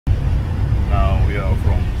we are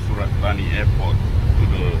from Surat Thani Airport to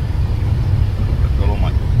the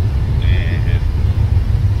Dolomite and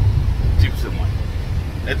gypsum mine.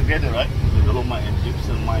 They're together, right? The Dolomite and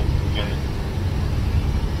gypsum mine together.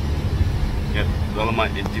 Yeah,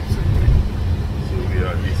 Dolomite and gypsum mine. So we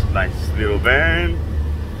are in this nice little van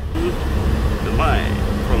to the mine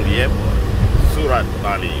from the airport, Surat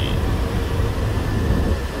Thani.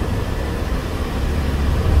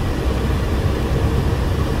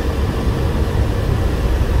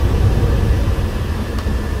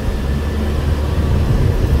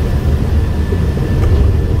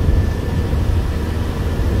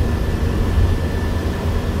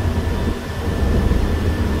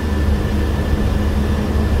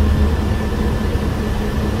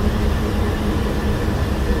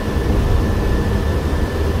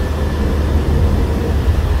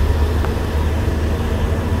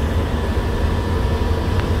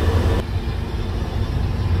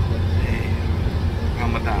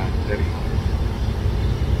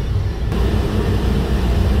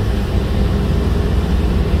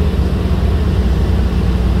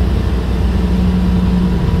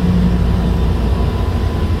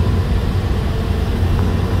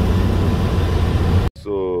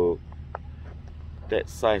 So that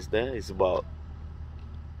size there is about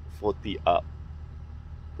 40 up.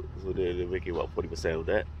 So they're making about 40% of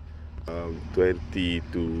that. 20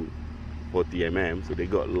 to 40 mm. So they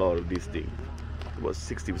got a lot of this thing. About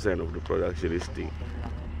 60% of the production is thing.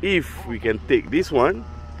 If we can take this one,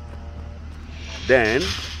 then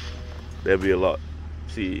there'll be a lot.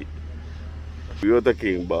 See, we were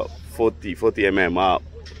talking about 40 mm up.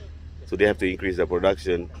 So they have to increase their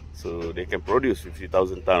production so they can produce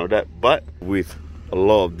 50,000 tons of that, but with a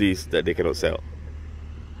lot of these that they cannot sell.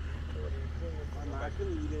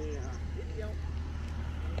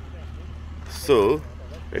 So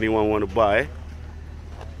anyone want to buy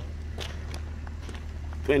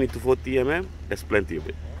 20 to 40 mm, there's plenty of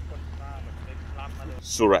it.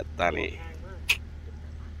 Surat Thani.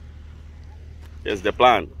 There's the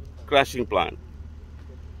plant, crushing plant.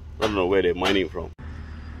 I don't know where they're mining from.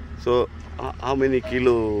 So how many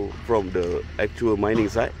kilo from the actual mining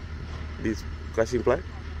site, this crushing plant?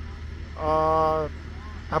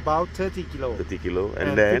 About 30 kilo. 30 kilo,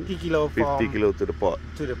 and then 50 kilo, 50 kilo to the port.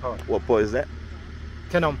 To the port. What port is that?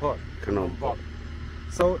 Canon port. Canon port.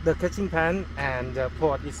 So the catching pan and the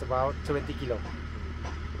port is about 20 kilo.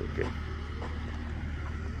 Okay.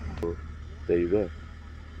 So there you go.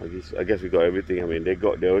 I guess we got everything. I mean, they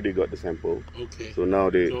already got the sample. Okay. So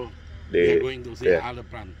now they are going to see other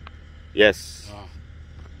plant. Yes.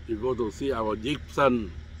 You go to see our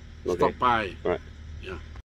gypsum stockpile. Right. Yeah.